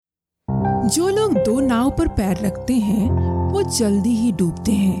जो लोग दो नाव पर पैर रखते हैं वो जल्दी ही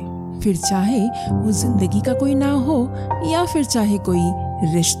डूबते हैं, फिर चाहे वो जिंदगी का कोई नाव हो या फिर चाहे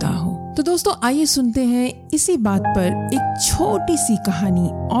कोई रिश्ता हो। तो दोस्तों आइए सुनते हैं इसी बात पर एक छोटी सी कहानी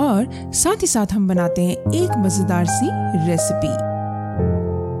और साथ ही साथ हम बनाते हैं एक मजेदार सी recipe.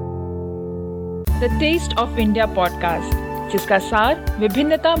 The taste of India podcast, जिसका सार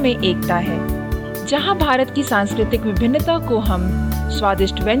विभिन्नता में एकता है, जहां भारत की सांस्कृतिक विभिन्नता को हम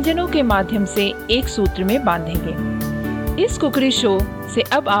स्वादिष्ट व्यंजनों के माध्यम से एक सूत्र में बांधेंगे। इस कुकरी शो से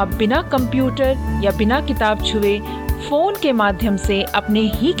अब आप बिना कंप्यूटर या बिना किताब छुए फोन के माध्यम से अपने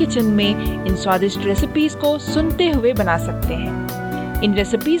ही किचन में इन स्वादिष्ट रेसिपीज को सुनते हुए बना सकते हैं। इन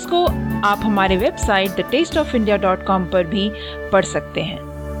रेसिपीज को आप हमारे वेबसाइट thetasteofindia.com पर भी पढ़ सकते हैं।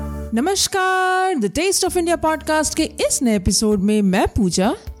 नमस्कार, the taste of India podcast के इस नए एपिसोड में मैं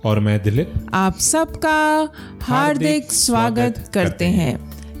पूजा और मैं दिलीप आप सबका हार्दिक स्वागत करते हैं।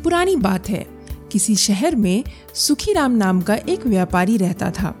 पुरानी बात है, किसी शहर में सुखीराम नाम का एक व्यापारी रहता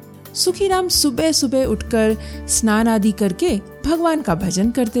था। सुखीराम सुबह सुबह उठकर स्नान आदि करके भगवान का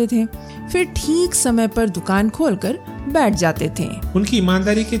भजन करते थे, फिर ठीक समय पर दुकान खोलकर बैठ जाते थे। उनकी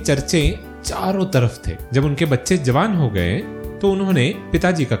ईमानदारी के चर्चे चारों तरफ थे। जब उनके बच्चे जवान हो गए तो उन्होंने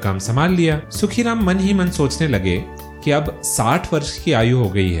पिताजी का काम संभाल लिया। सुखीराम मन ही मन सोचने लगे कि अब 60 वर्ष की आयु हो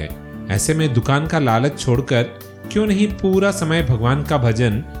गई है, ऐसे में दुकान का लालच छोड़कर क्यों नहीं पूरा समय भगवान का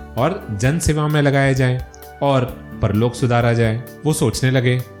भजन और जन सेवा में लगाया जाए और परलोक सुधारा जाए। वो सोचने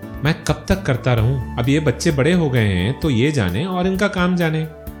लगे, मैं कब तक करता रहूं? अब ये बच्चे बड़े हो गए हैं तो ये जाने और इनका काम जाने।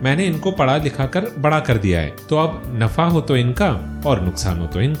 मैंने इनको पढ़ा लिखा कर बड़ा कर दिया है, तो अब नफा हो तो इनका और नुकसान हो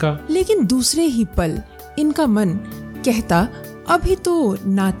तो इनका। लेकिन दूसरे ही पल इनका मन कहता, अभी तो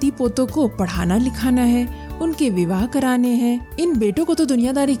नाती पोतों को पढ़ाना लिखाना है, उनके विवाह कराने हैं। इन बेटों को तो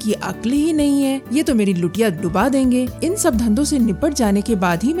दुनियादारी की अक्ल ही नहीं है, ये तो मेरी लुटिया डुबा देंगे। इन सब धंधों से निपट जाने के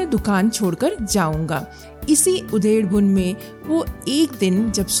बाद ही मैं दुकान छोड़कर जाऊंगा। इसी उधेड़ बुन में वो एक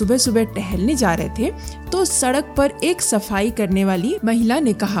दिन जब सुबह सुबह टहलने जा रहे थे तो सड़क पर एक सफाई करने वाली महिला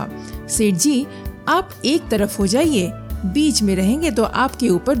ने कहा, सेठ जी आप एक तरफ हो जाइए, बीच में रहेंगे तो आपके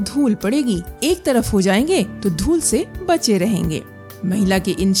ऊपर धूल पड़ेगी, एक तरफ हो जाएंगे तो धूल से बचे रहेंगे। महिला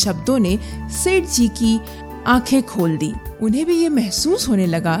के इन शब्दों ने सेठ जी की आंखें खोल दी। उन्हें भी ये महसूस होने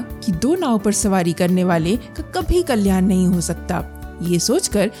लगा कि दो नाव पर सवारी करने वाले का कभी कल्याण नहीं हो सकता। ये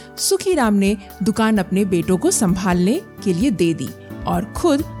सोचकर सुखीराम ने दुकान अपने बेटों को संभालने के लिए दे दी और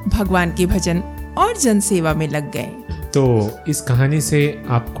खुद भगवान के भजन और जन सेवा में लग गए। तो इस कहानी से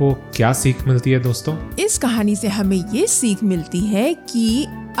आपको क्या सीख मिलती है दोस्तों? इस कहानी से हमें ये सीख मिलती है कि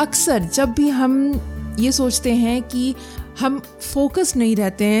अक्सर जब भी हम ये सोचते हैं कि हम फोकस नहीं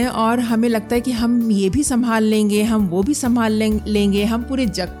रहते हैं और हमें लगता है कि हम ये भी संभाल लेंगे, हम वो भी संभाल लेंगे, हम पूरे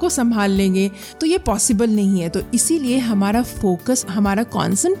जग को संभाल लेंगे, तो ये पॉसिबल नहीं है। तो इसीलिए हमारा फोकस, हमारा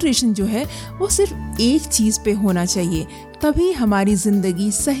कंसंट्रेशन जो है वो सिर्फ एक चीज़ पे होना चाहिए, तभी हमारी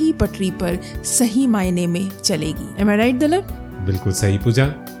जिंदगी सही पटरी पर सही मायने में चलेगी। Am I right, Dilip? बिल्कुल सही पूजा।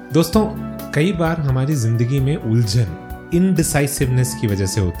 दोस्तों कई बार हमारी जिंदगी में उलझन इनडिसाइसिवनेस की वजह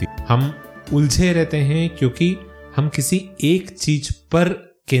से होती है। हम उलझे रहते हैं क्योंकि हम किसी एक चीज पर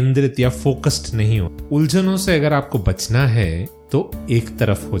केंद्रित या फोकस्ड नहीं हो। उलझनों से अगर आपको बचना है तो एक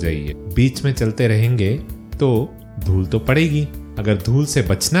तरफ हो जाइए। बीच में चलते रहेंगे तो धूल तो पड़ेगी। अगर धूल से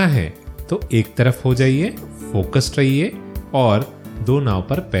बचना है तो एक तरफ हो जाइए, फोकस्ड रहिए और दो नाव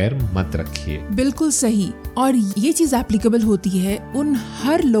पर पैर मत रखिए। बिल्कुल सही। और ये चीज एप्लीकेबल होती है उन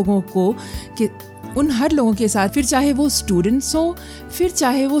हर लोगों के साथ, फिर चाहे वो स्टूडेंट्स हो, फिर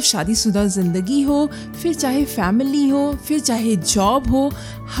चाहे वो शादीशुदा जिंदगी हो, फिर चाहे फैमिली हो, फिर चाहे जॉब हो,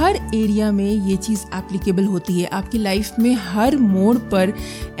 हर एरिया में ये चीज़ एप्लीकेबल होती है। आपकी लाइफ में हर मोड़ पर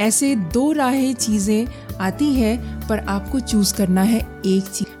ऐसे दो राहें चीज़ें आती है, पर आपको चूज करना है एक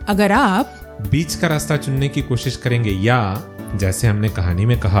चीज। अगर आप बीच का रास्ता चुनने की कोशिश करेंगे या जैसे हमने कहानी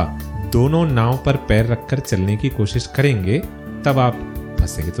में कहा दोनों नाव पर पैर रखकर चलने की कोशिश करेंगे, तब आप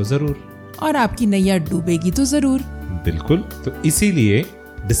फंसेंगे तो जरूर और आपकी नैया डूबेगी तो जरूर। बिल्कुल। तो इसीलिए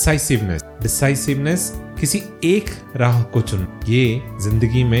डिसाइसिवनेस किसी एक राह को चुन। ये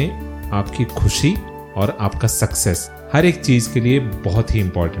जिंदगी में आपकी खुशी और आपका सक्सेस हर एक चीज के लिए बहुत ही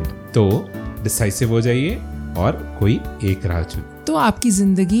इंपॉर्टेंट। तो डिसाइसिव हो जाइए और कोई एक राह चुन, तो आपकी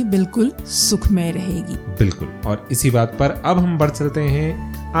जिंदगी बिल्कुल सुखमय रहेगी। बिल्कुल। और इसी बात पर अब हम बढ़ चलते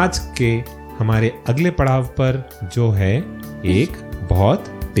हैं आज के हमारे अगले पड़ाव पर, जो है एक बहुत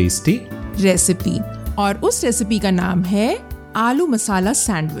टेस्टी रेसिपी। और उस रेसिपी का नाम है आलू मसाला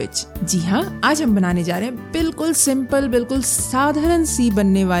सैंडविच। जी हाँ, आज हम बनाने जा रहे हैं बिल्कुल सिंपल, बिल्कुल साधारण सी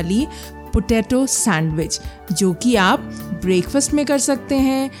बनने वाली पोटैटो सैंडविच, जो कि आप ब्रेकफास्ट में कर सकते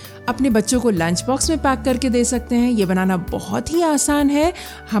हैं, अपने बच्चों को लंच बॉक्स में पैक करके दे सकते हैं। ये बनाना बहुत ही आसान है।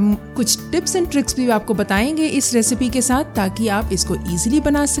 हम कुछ टिप्स एंड ट्रिक्स भी आपको बताएंगे इस रेसिपी के साथ, ताकि आप इसको इजीली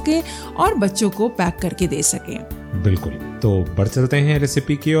बना सकें और बच्चों को पैक करके दे सकें। बिल्कुल, तो बढ़ चलते हैं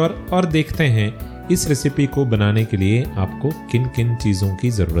रेसिपी की ओर और देखते हैं इस रेसिपी को बनाने के लिए आपको किन किन चीजों की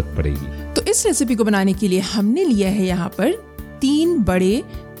जरूरत पड़ेगी। तो इस रेसिपी को बनाने के लिए हमने लिया है यहाँ पर 3 बड़े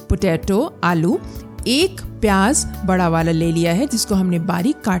पोटैटो आलू, 1 प्याज बड़ा वाला ले लिया है जिसको हमने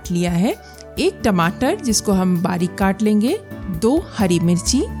बारीक काट लिया है, 1 टमाटर जिसको हम बारीक काट लेंगे, 2 हरी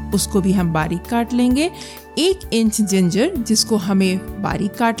मिर्ची उसको भी हम बारीक काट लेंगे, 1 इंच जिंजर जिसको हमें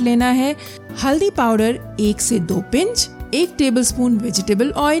बारीक काट लेना है, हल्दी पाउडर 1 से 2 pinch, 1 tablespoon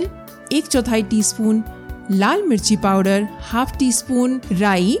vegetable oil, 1/4 teaspoon लाल मिर्ची पाउडर, ½ टीस्पून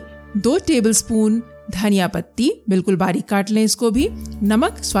राई, 2 टेबलस्पून धनिया पत्ती बिल्कुल बारीक काट लें इसको भी,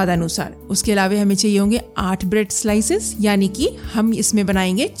 नमक स्वादानुसार। उसके अलावा हमें चाहिए होंगे 8 ब्रेड स्लाइसेस, यानी कि हम इसमें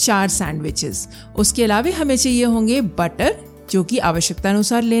बनाएंगे 4 सैंडविचेस। उसके अलावा हमें चाहिए होंगे बटर, जो कि आवश्यकता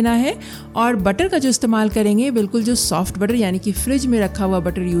अनुसार लेना है, और बटर का जो इस्तेमाल करेंगे बिल्कुल जो सॉफ्ट बटर, यानी कि फ्रिज में रखा हुआ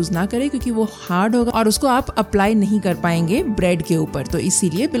बटर यूज ना करें, क्योंकि वो हार्ड होगा और उसको आप अप्लाई नहीं कर पाएंगे ब्रेड के ऊपर, तो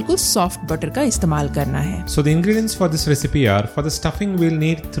इसीलिए बिल्कुल सॉफ्ट बटर का इस्तेमाल करना है। So the ingredients for this recipe are: for the stuffing we'll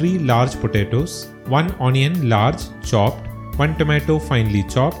need 3 large potatoes, 1 onion large chopped, 1 tomato finely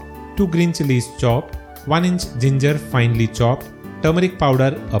chopped, 2 green chilies chopped, 1 inch ginger finely chopped, turmeric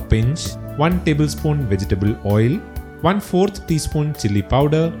powder a pinch, 1 tablespoon vegetable oil, 1/4 teaspoon chili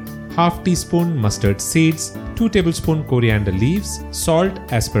powder, ½ teaspoon mustard seeds, 2 tablespoon coriander leaves, salt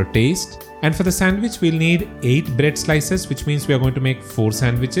as per taste. And for the sandwich we'll need 8 bread slices, which means we are going to make 4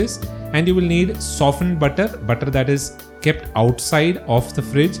 sandwiches. And you will need softened butter that is kept outside of the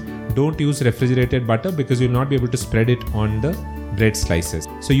fridge. Don't use refrigerated butter because you'll not be able to spread it on the bread slices.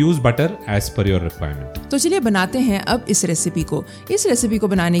 So use butter as per your requirement. तो चलिए बनाते हैं अब इस recipe को। इस recipe को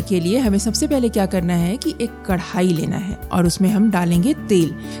बनाने के लिए हमें सबसे पहले क्या करना है कि एक कढ़ाई लेना है और उसमें हम डालेंगे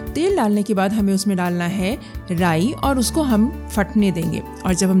तेल। तेल डालने के बाद हमें उसमें डालना है राई और उसको हम फटने देंगे।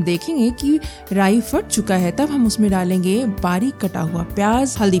 और जब हम देखेंगे कि राई फट चुका है तब हम उसमें डालेंगे बारीक कटा हुआ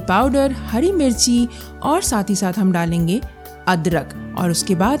प्याज, हल्दी पाउडर, हरी मिर्ची और साथ ही साथ हम डालेंगे अदरक। और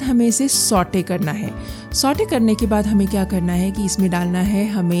उसके बाद हमें इसे सॉटे करना है। सॉटे करने के बाद हमें क्या करना है कि इसमें डालना है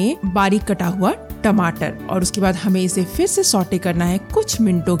हमें बारीक कटा हुआ टमाटर और उसके बाद हमें इसे फिर से सॉटे करना है कुछ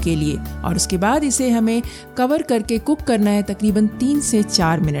मिनटों के लिए और उसके बाद इसे हमें कवर करके कुक करना है तकरीबन 3 से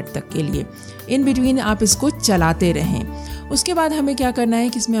 4 मिनट तक के लिए। इन बिटवीन आप इसको चलाते रहें। उसके बाद हमें क्या करना है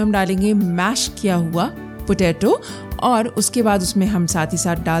कि इसमें हम डालेंगे मैश किया हुआ पोटैटो और उसके बाद उसमें हम साथ ही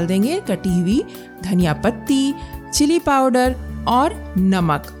साथ डाल देंगे कटी हुई धनिया पत्ती, चिली पाउडर और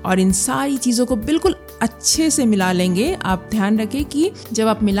नमक और इन सारी चीज़ों को बिल्कुल अच्छे से मिला लेंगे। आप ध्यान रखें कि जब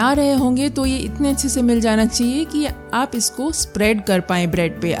आप मिला रहे होंगे तो ये इतने अच्छे से मिल जाना चाहिए कि आप इसको स्प्रेड कर पाएँ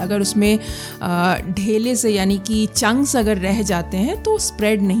ब्रेड पे। अगर उसमें ढेले से यानी कि चंक्स अगर रह जाते हैं तो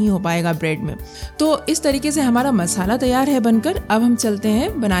स्प्रेड नहीं हो पाएगा ब्रेड में। तो इस तरीके से हमारा मसाला तैयार है बनकर। अब हम चलते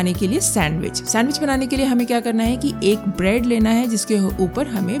हैं बनाने के लिए सैंडविच। सैंडविच बनाने के लिए हमें क्या करना है कि एक ब्रेड लेना है जिसके ऊपर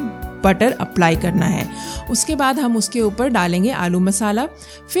हमें बटर अप्लाई करना है। उसके बाद हम उसके ऊपर डालेंगे आलू मसाला।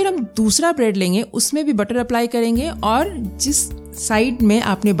 फिर हम दूसरा ब्रेड लेंगे, उसमें भी बटर अप्लाई करेंगे और जिस साइड में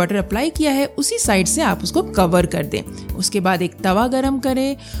आपने बटर अप्लाई किया है उसी साइड से आप उसको कवर कर दें। उसके बाद एक तवा गरम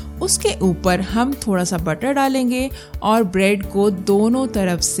करें, उसके ऊपर हम थोड़ा सा बटर डालेंगे और ब्रेड को दोनों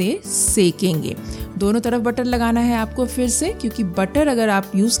तरफ से सेकेंगे। दोनों तरफ बटर लगाना है आपको फिर से, क्योंकि बटर अगर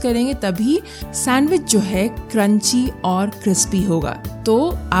आप यूज करेंगे तभी सैंडविच जो है क्रंची और क्रिस्पी होगा। तो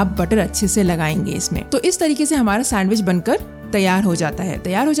आप बटर अच्छे से लगाएंगे इसमें। तो इस तरीके से हमारा सैंडविच बनकर तैयार हो जाता है।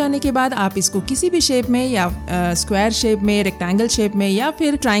 तैयार हो जाने के बाद आप इसको किसी भी शेप में या स्क्वायर शेप में, रेक्टेंगल शेप में या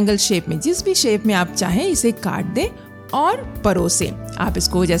फिर ट्रायंगल शेप में, जिस भी शेप में आप चाहें इसे काट दें और परोसे। आप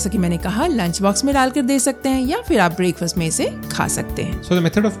इसको जैसा कि मैंने कहा लंच बॉक्स में डालकर दे सकते हैं या फिर आप ब्रेकफास्ट में इसे खा सकते हैं। So the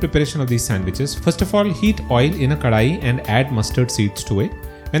method of preparation of these sandwiches: first of all, heat oil in a kadai and add mustard seeds to it.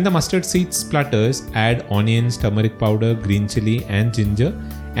 When the mustard seeds splutters, add onions, turmeric powder, green chili and ginger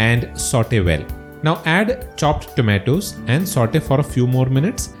and saute well. Now add chopped tomatoes and saute for a few more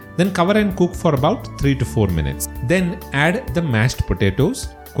minutes. Then cover and cook for about 3 to 4 minutes. Then add the mashed potatoes,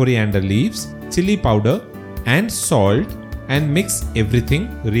 coriander leaves, chili powder and salt and mix everything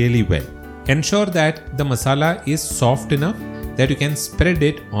really well. Ensure that the masala is soft enough that you can spread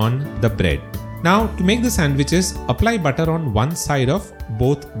it on the bread. Now to make the sandwiches, apply butter on one side of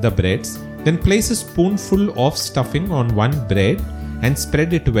both the breads. Then place a spoonful of stuffing on one bread and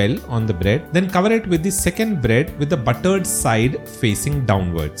spread it well on the bread. Then cover it with the second bread with the buttered side facing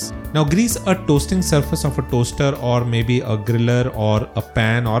downwards. Now grease a toasting surface of a toaster or maybe a griller or a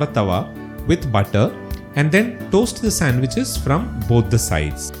pan or a tawa with butter, and then toast the sandwiches from both the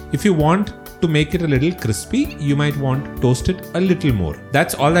sides. If you want to make it a little crispy, you might want to toast it a little more.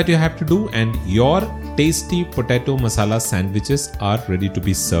 That's all that you have to do, and your tasty potato masala sandwiches are ready to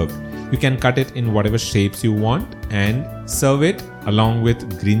be served. You can cut it in whatever shapes you want and serve it along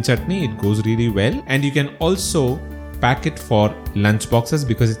with green chutney. It goes really well, and you can also pack it for lunch boxes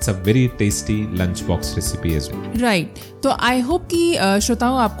because it's a very tasty lunch box recipe as well. Right. तो I hope कि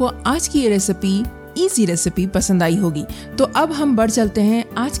श्रोताओं आपको आज की ये recipe easy recipe पसंद आई होगी। तो अब हम बढ़ चलते हैं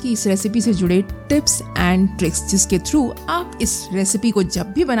आज की इस रेसिपी से जुड़े टिप्स एंड ट्रिक्स, जिसके थ्रू आप इस रेसिपी को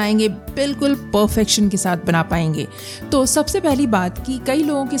जब भी बनाएंगे बिल्कुल परफेक्शन के साथ बना पाएंगे। तो सबसे पहली बात कि कई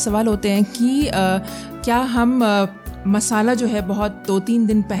लोगों के सवाल होते हैं कि क्या हम मसाला जो है बहुत 2-3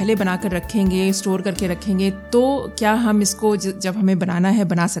 दिन पहले बनाकर रखेंगे, स्टोर करके रखेंगे, तो क्या हम इसको जब हमें बनाना है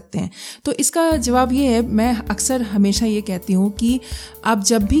बना सकते हैं? तो इसका जवाब ये है, मैं अक्सर हमेशा ये कहती हूँ कि आप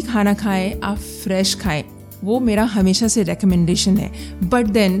जब भी खाना खाएं आप फ्रेश खाएं। वो मेरा हमेशा से रेकमेंडेशन है। बट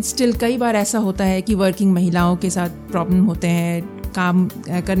देन स्टिल कई बार ऐसा होता है कि वर्किंग महिलाओं के साथ प्रॉब्लम होते हैं, काम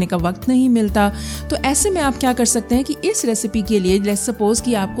करने का वक्त नहीं मिलता। तो ऐसे में आप क्या कर सकते हैं कि इस रेसिपी के लिए लेट्स सपोज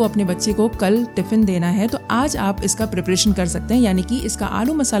कि आपको अपने बच्चे को कल टिफ़िन देना है, तो आज आप इसका प्रिपरेशन कर सकते हैं, यानी कि इसका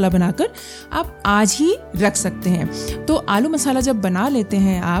आलू मसाला बनाकर आप आज ही रख सकते हैं। तो आलू मसाला जब बना लेते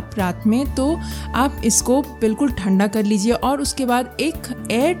हैं आप रात में, तो आप इसको बिल्कुल ठंडा कर लीजिए और उसके बाद एक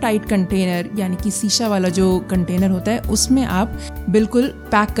एयर टाइट कंटेनर, यानी कि शीशा वाला जो कंटेनर होता है, उसमें आप बिल्कुल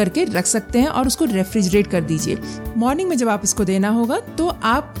पैक करके रख सकते हैं और उसको रेफ्रिजरेट कर दीजिए। मॉर्निंग में जब आप इसको देना होगा तो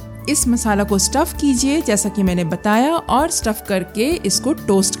आप इस मसाला को स्टफ कीजिए जैसा कि मैंने बताया, और स्टफ करके इसको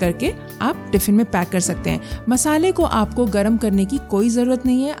टोस्ट करके आप टिफिन में पैक कर सकते हैं। मसाले को आपको गर्म करने की कोई ज़रूरत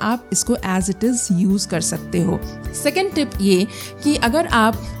नहीं है, आप इसको एज इट इज़ यूज़ कर सकते हो। सेकेंड टिप ये कि अगर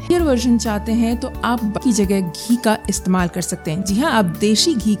आप हेल्थियर वर्जन चाहते हैं तो आप की जगह घी का इस्तेमाल कर सकते हैं। जी हाँ, आप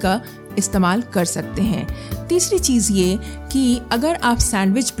देशी घी का इस्तेमाल कर सकते हैं। तीसरी चीज़ ये कि अगर आप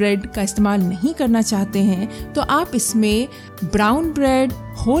सैंडविच ब्रेड का इस्तेमाल नहीं करना चाहते हैं तो आप इसमें brown bread,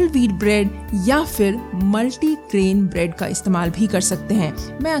 whole wheat bread या फिर मल्टी ग्रेन ब्रेड का इस्तेमाल भी कर सकते हैं।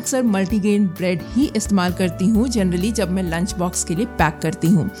 मैं अक्सर मल्टी ग्रेन ब्रेड ही इस्तेमाल करती हूँ जनरली जब मैं लंच बॉक्स के लिए पैक करती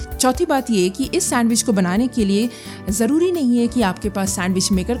हूँ। चौथी बात ये कि इस सैंडविच को बनाने के लिए ज़रूरी नहीं है कि आपके पास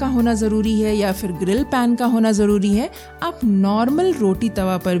सैंडविच मेकर का होना ज़रूरी है या फिर ग्रिल पैन का होना ज़रूरी है। आप नॉर्मल रोटी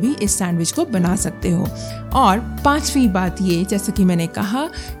तवा पर भी इस सैंडविच को बना सकते हो। और पांचवी बात ये, जैसा कि मैंने कहा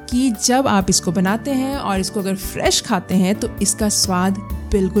कि जब आप इसको बनाते हैं और इसको अगर फ्रेश खाते हैं तो इसका स्वाद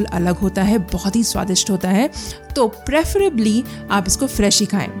बिल्कुल अलग होता है, बहुत ही स्वादिष्ट होता है। तो प्रेफरेबली आप इसको फ्रेश ही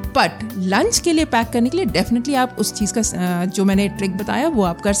खाएं। बट लंच के लिए पैक करने के लिए डेफिनेटली आप उस चीज़ का जो मैंने ट्रिक बताया वो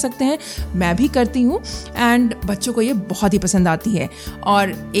आप कर सकते हैं, मैं भी करती हूँ, एंड बच्चों को ये बहुत ही पसंद आती है।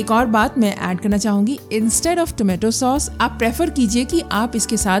 और एक और बात मैं ऐड करना चाहूँगी, इंस्टेड ऑफ टोमेटो सॉस आप प्रेफर कीजिए कि आप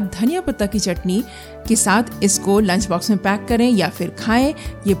इसके साथ धनिया पत्ता की चटनी के साथ इसको लंच बॉक्स में पैक करें या फिर खाएं।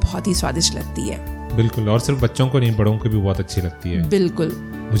 ये बहुत ही स्वादिष्ट लगती है। बिल्कुल, और सिर्फ बच्चों को नहीं, बड़ों को भी बहुत अच्छी लगती है। बिल्कुल,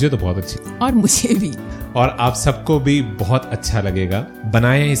 मुझे तो बहुत अच्छी, और मुझे भी, और आप सबको भी बहुत अच्छा लगेगा।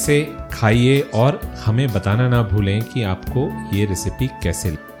 बनाएं इसे, खाइए और हमें बताना ना भूलें कि आपको ये रेसिपी कैसे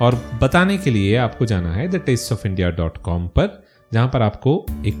लगी। और बताने के लिए आपको जाना है thetasteofindia.com पर, जहाँ पर आपको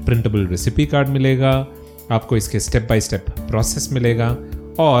एक प्रिंटेबल रेसिपी कार्ड मिलेगा, आपको इसके स्टेप बाय स्टेप प्रोसेस मिलेगा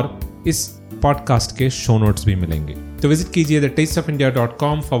और इस पॉडकास्ट के शो नोट्स भी मिलेंगे। तो विजिट कीजिए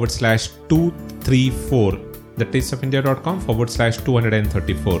thetasteofindia.com/234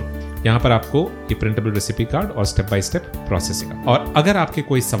 thetasteofindia.com/234। यहाँ पर आपको ये प्रिंटेबल रेसिपी कार्ड और स्टेप बाय स्टेप प्रोसेस का। और अगर आपके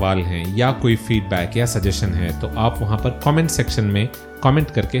कोई सवाल हैं या कोई फीडबैक या सजेशन है तो आप वहाँ पर कमेंट सेक्शन में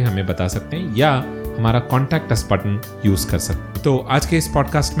कमेंट करके हमें बता सकते हैं या हमारा कॉन्टैक्ट अस बटन यूज कर सकते हैं। तो आज के इस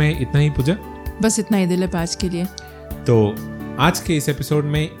पॉडकास्ट में इतना ही पूजा, बस इतना ही दिलीप आज के लिए। तो आज के इस एपिसोड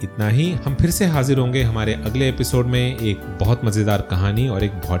में इतना ही। हम फिर से हाजिर होंगे हमारे अगले एपिसोड में एक बहुत मजेदार कहानी और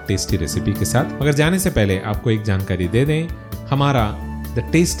एक बहुत टेस्टी रेसिपी के साथ। मगर जाने से पहले आपको एक जानकारी दे दें, हमारा the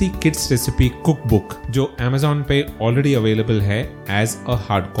tasty kids recipe cook book जो Amazon पे ऑलरेडी अवेलेबल है एज अ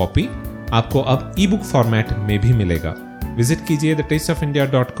हार्ड कॉपी, आपको अब ई बुक फॉर्मेट में भी मिलेगा। विजिट कीजिए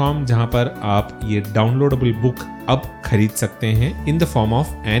thetasteofindia.com, जहां पर आप ये डाउनलोडेबल बुक अब खरीद सकते हैं in the form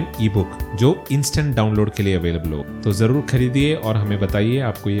of an e book जो इंस्टेंट डाउनलोड के लिए अवेलेबल हो। तो जरूर खरीदिए और हमें बताइए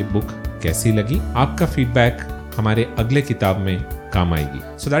आपको ये बुक कैसी लगी। आपका फीडबैक हमारे अगले किताब में काम आएगी।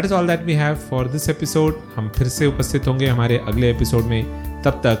 So that is all that we have for this episode. हम फिर से उपस्थित होंगे हमारे अगले एपिसोड में।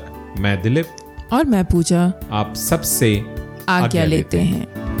 तब तक मैं दिलीप और मैं पूजा आप सबसे आज्ञा लेते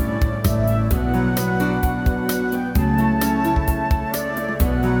हैं।